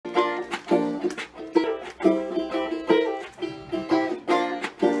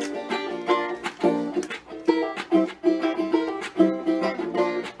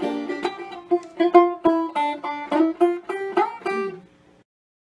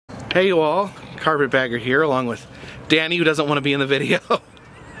Hey you all, Carpetbagger here along with Danny, who doesn't want to be in the video.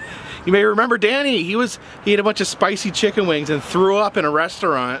 You may remember Danny, he ate a bunch of spicy chicken wings and threw up in a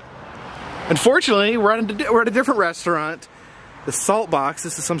restaurant. Unfortunately, we're at a different restaurant, the Salt Box.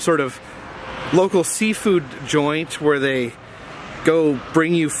 This is some sort of local seafood joint where they go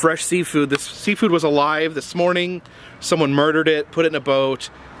bring you fresh seafood. This seafood was alive this morning. Someone murdered it, put it in a boat,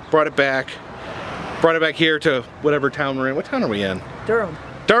 brought it back here to whatever town we're in. What town are we in?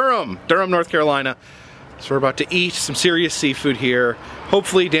 Durham, North Carolina. So we're about to eat some serious seafood here.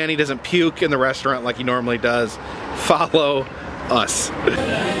 Hopefully Danny doesn't puke in the restaurant like he normally does. Follow us.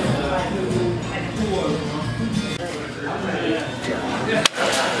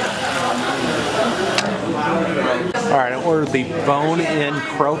 All right, I ordered the bone-in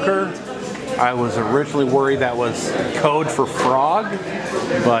croaker. I was originally worried that was code for frog,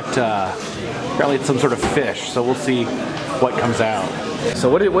 but apparently it's some sort of fish, so we'll see what comes out. So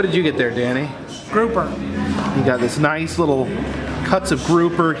what did you get there, Danny? Grouper. You got this nice little cuts of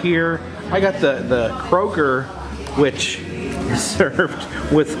grouper here. I got the croaker, which is served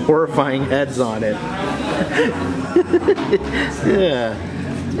with horrifying heads on it. Yeah,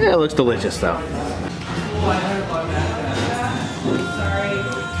 it looks delicious though.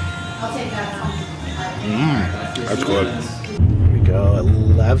 That's good. Here we go,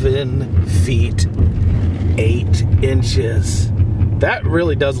 11 feet, 8 inches. That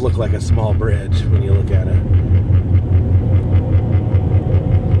really does look like a small bridge when you look at it.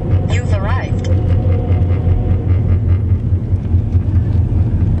 You've arrived.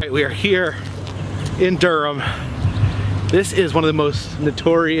 Right, we are here in Durham. This is one of the most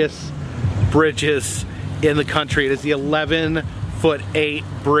notorious bridges in the country. It is the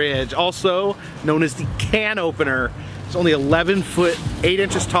 11'8" bridge, also known as the can opener. It's only 11 foot 8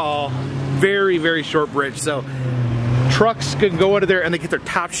 inches tall, very, very short bridge. So trucks can go under there and they get their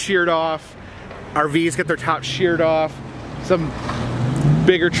top sheared off. RVs get their top sheared off. Some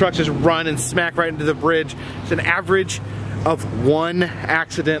bigger trucks just run and smack right into the bridge. It's an average of 1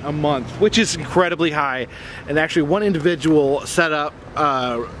 accident a month, which is incredibly high. And actually one individual set up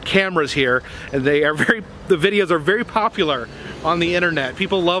cameras here, and the videos are very popular on the internet.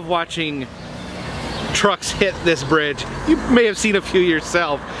 People love watching trucks hit this bridge. You may have seen a few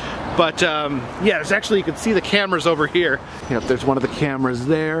yourself. But yeah, there's actually, you can see the cameras over here. Yep, there's one of the cameras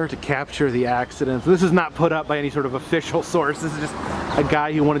there to capture the accidents. This is not put up by any sort of official source. This is just a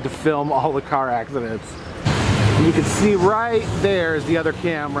guy who wanted to film all the car accidents. And you can see right there is the other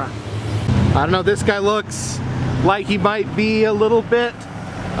camera. I don't know, this guy looks like he might be a little bit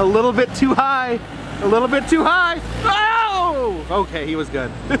too high. A little bit too high. Oh! Okay, he was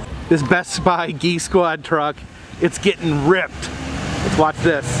good. This Best Buy Geek Squad truck, it's getting ripped. Let's watch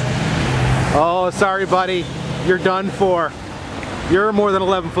this. Oh, sorry buddy, you're done for. You're more than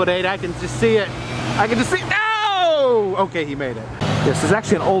 11'8". I can just see it. I can just see, no! Okay, he made it. This is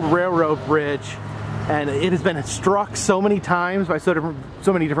actually an old railroad bridge, and it has been struck so many times by so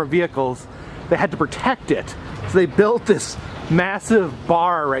many different vehicles, they had to protect it. So they built this massive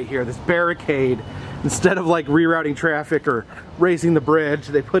bar right here, this barricade. Instead of like rerouting traffic or raising the bridge,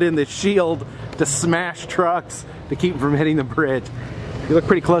 they put in this shield to smash trucks to keep them from hitting the bridge. If you look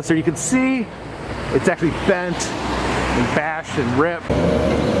pretty close there, you can see it's actually bent and bashed and ripped.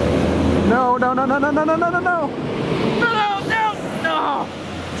 No, no, no, no, no, no, no, no, no, no. No, no, no, no.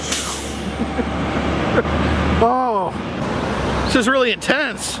 Oh, this is really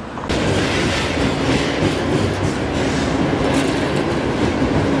intense.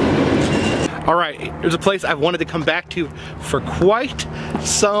 All right, there's a place I've wanted to come back to for quite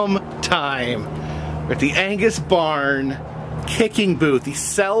some time. We're at the Angus Barn kicking booth, the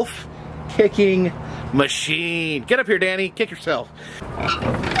self-kicking machine. Get up here, Danny, kick yourself.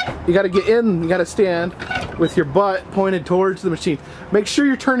 You gotta get in, you gotta stand with your butt pointed towards the machine. Make sure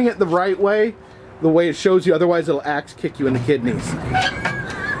you're turning it the right way, the way it shows you, otherwise it'll axe kick you in the kidneys.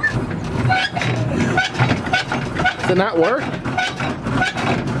 Does it not work?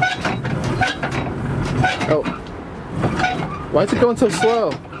 Oh. Why is it going so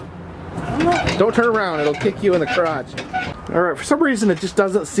slow? Don't turn around, it'll kick you in the crotch. Alright, for some reason it just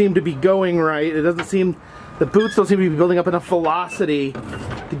doesn't seem to be going right. It doesn't seem, the boots don't seem to be building up enough velocity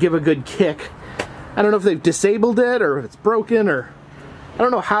to give a good kick. I don't know if they've disabled it or if it's broken, or I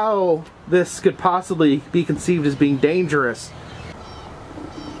don't know how this could possibly be conceived as being dangerous.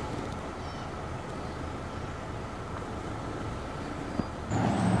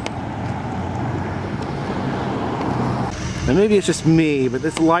 And maybe it's just me, but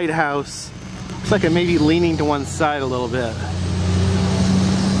this lighthouse looks like it may be leaning to one side a little bit.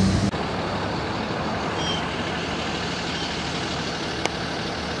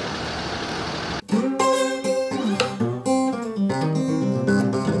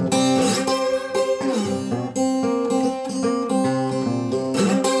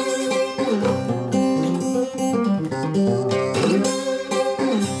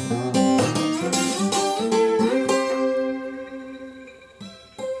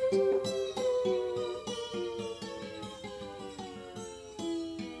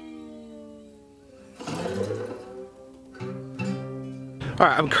 All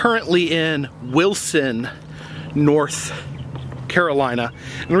right, I'm currently in Wilson, North Carolina.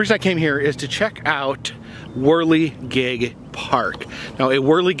 And the reason I came here is to check out Whirligig Park. Now, a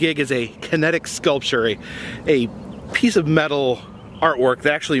whirligig is a kinetic sculpture, a piece of metal artwork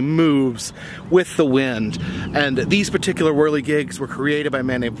that actually moves with the wind. And these particular whirligigs were created by a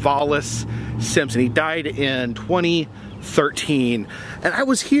man named Wallace Simpson. He died in 2013. And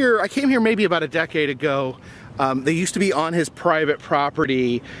I came here maybe about a decade ago. They used to be on his private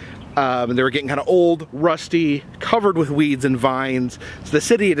property. And they were getting kind of old, rusty, covered with weeds and vines. So the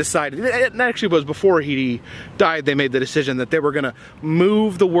city decided, it actually was before he died, they made the decision that they were going to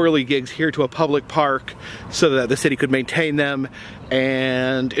move the whirligigs here to a public park so that the city could maintain them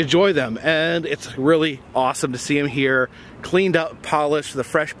and enjoy them. And it's really awesome to see them here, cleaned up, polished, with a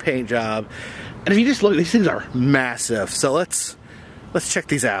fresh paint job. And if you just look, these things are massive. So let's check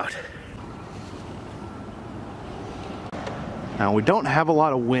these out. Now, we don't have a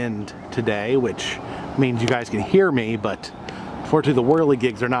lot of wind today, which means you guys can hear me, but unfortunately the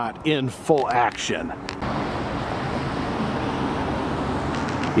whirligigs are not in full action.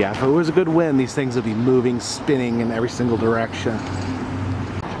 Yeah, if it was a good wind, these things would be moving, spinning in every single direction.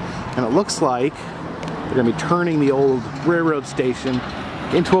 And it looks like they're going to be turning the old railroad station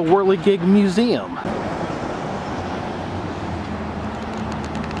into a whirligig museum.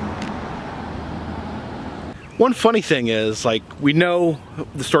 One funny thing is, like, we know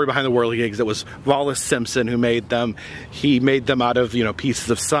the story behind the whirligigs. It was Wallace Simpson who made them. He made them out of, pieces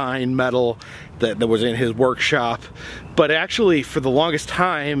of sign metal that was in his workshop. But actually, for the longest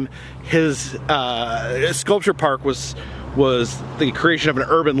time, his sculpture park was the creation of an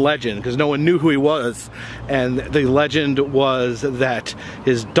urban legend because no one knew who he was. And the legend was that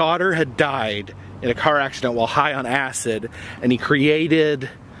his daughter had died in a car accident while high on acid, and he created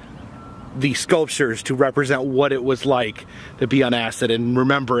the sculptures to represent what it was like to be on acid in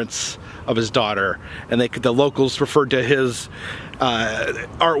remembrance of his daughter. And the locals referred to his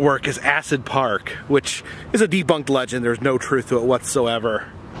artwork as Acid Park, which is a debunked legend. There's no truth to it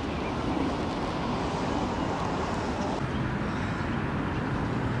whatsoever.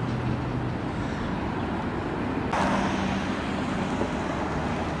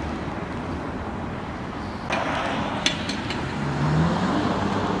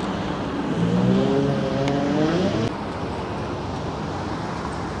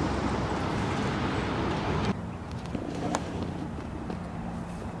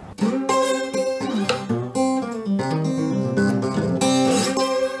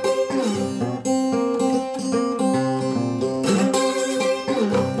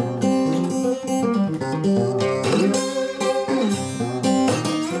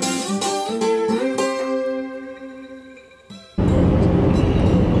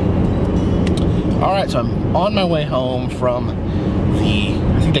 Alright, so I'm on my way home from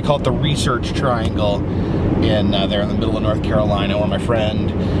I think they call it the Research Triangle in there in the middle of North Carolina, where my friend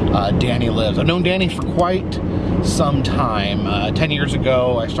Danny lives. I've known Danny for quite some time. 10 years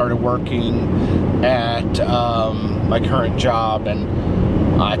ago I started working at my current job,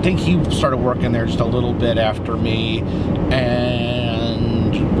 and I think he started working there just a little bit after me,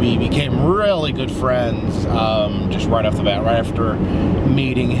 and we became really good friends just right off the bat, right after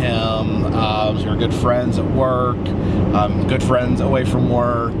meeting him. So we were good friends at work, good friends away from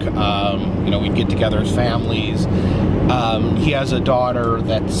work. We'd get together as families. He has a daughter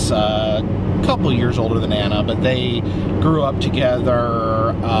that's a couple years older than Anna, but they grew up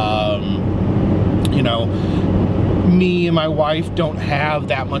together. Me and my wife don't have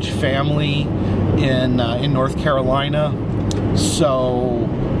that much family in North Carolina, so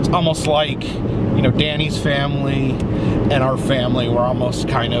it's almost like, Danny's family and our family were almost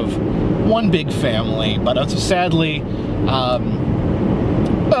kind of one big family. But sadly,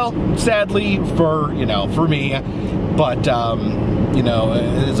 sadly for me, but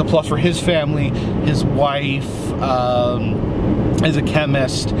it's a plus for his family. His wife is a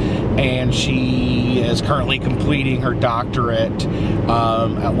chemist, and she is currently completing her doctorate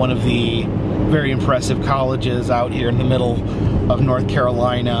at one of the very impressive colleges out here in the middle of North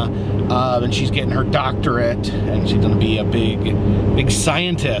Carolina, and she's getting her doctorate, and she's going to be a big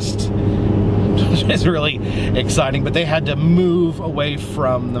scientist. It's really exciting, but they had to move away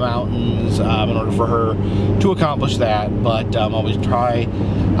from the mountains in order for her to accomplish that. But always try,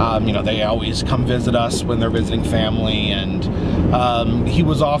 they always come visit us when they're visiting family, and he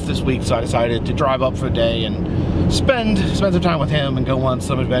was off this week, so I decided to drive up for the day and spend some time with him and go on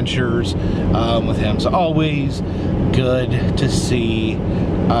some adventures with him. So always good to see.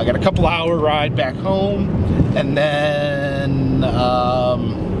 I got a couple hour ride back home, and then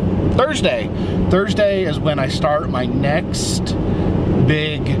Thursday is when I start my next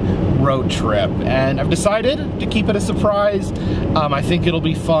big road trip, and I've decided to keep it a surprise. I think it'll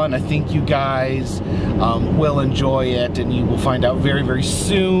be fun. I think you guys will enjoy it, and you will find out very, very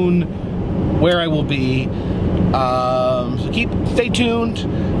soon where I will be. So stay tuned.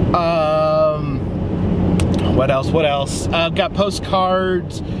 What else? I've got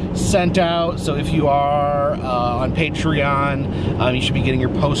postcards sent out, so if you are on Patreon, you should be getting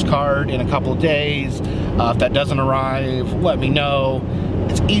your postcard in a couple of days. If that doesn't arrive, let me know.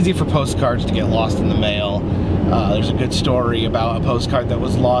 It's easy for postcards to get lost in the mail. There's a good story about a postcard that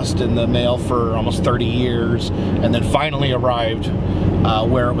was lost in the mail for almost 30 years and then finally arrived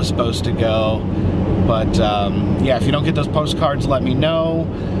where it was supposed to go. But yeah, if you don't get those postcards, let me know.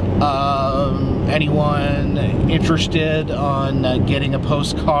 Anyone interested on getting a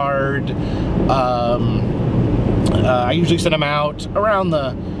postcard, I usually send them out around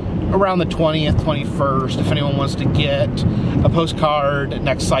the 20th, 21st. If anyone wants to get a postcard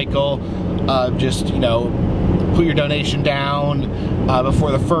next cycle, just, you know, put your donation down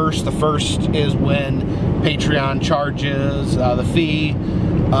before the 1st. The 1st is when Patreon charges the fee,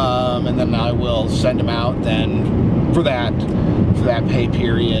 and then I will send them out then for that pay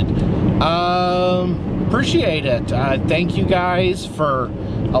period. Appreciate it. Thank you guys for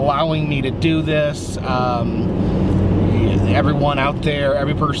allowing me to do this. Everyone out there,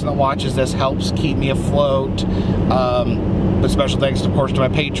 every person that watches this helps keep me afloat. But special thanks, of course, to my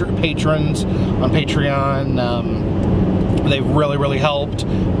patrons on Patreon. They've really, really helped,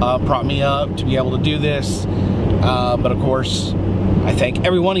 prop me up to be able to do this. But of course, I thank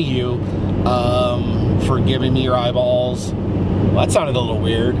every one of you for giving me your eyeballs. Well, that sounded a little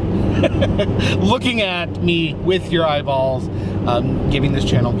weird. Looking at me with your eyeballs, giving this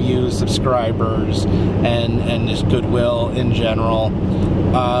channel views, subscribers, and just goodwill in general.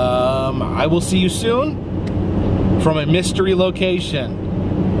 I will see you soon from a mystery location.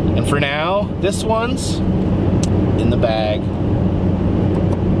 And for now, this one's in the bag.